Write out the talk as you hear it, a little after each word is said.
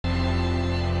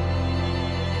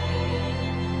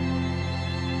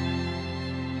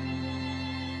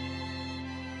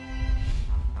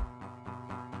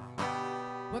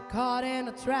We're caught in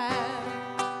a trap.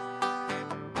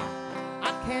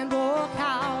 I can't walk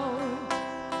out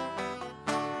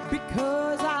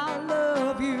because I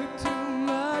love you too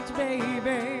much,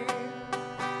 baby.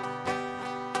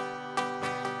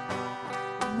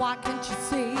 Why can't you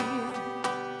see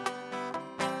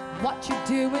what you're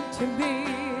doing to me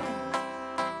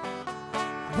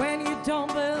when you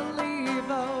don't believe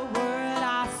a word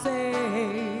I say?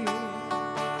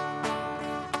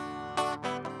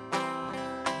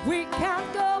 We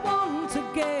can't go on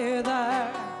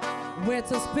together with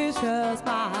suspicious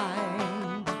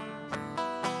mind,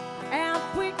 and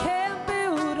we can't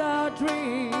build our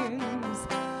dreams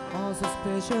on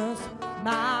suspicious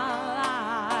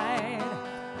mind.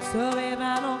 So if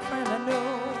an old friend I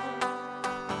know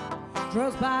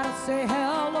drops by to say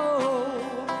hello,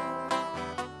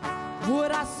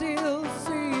 would I still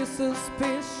see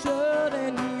suspicion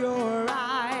in your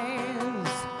eyes?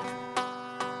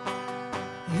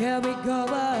 Here we go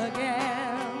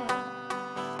again,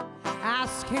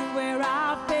 asking where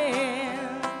I've been.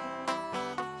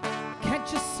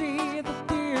 Can't you see the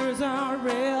tears are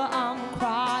real? I'm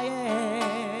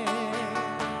crying.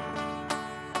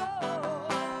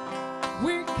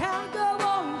 We can't go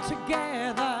on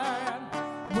together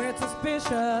with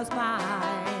suspicious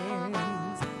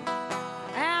minds,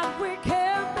 and we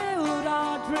can't build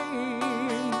our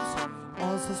dreams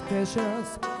on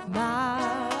suspicious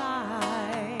minds.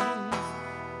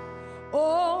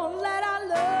 Oh, let our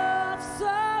love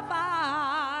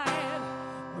survive,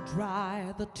 or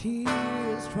dry the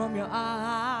tears from your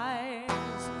eyes.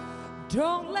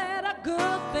 Don't let a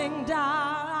good thing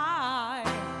die,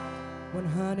 when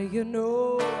honey you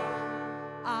know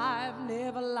I've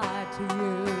never lied to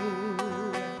you.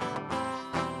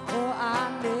 Oh, I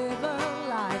never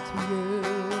lied to you.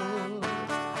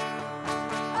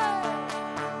 Hey.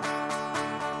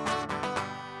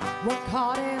 We're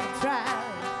caught in a trap.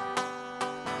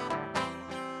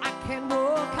 I can't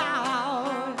walk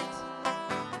out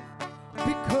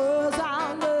because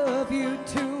I love you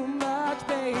too much,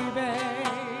 baby.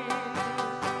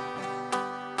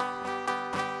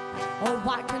 Oh,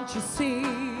 why can't you see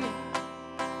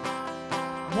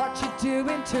what you're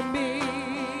doing to me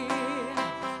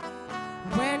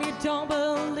when you don't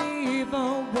believe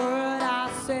a word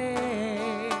I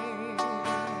say?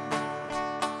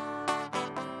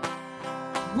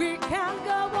 We can't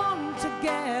go on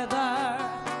together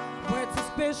with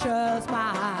suspicious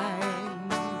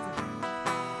minds,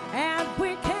 and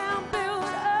we can't build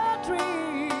our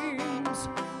dreams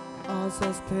on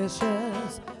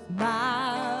suspicious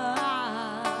minds.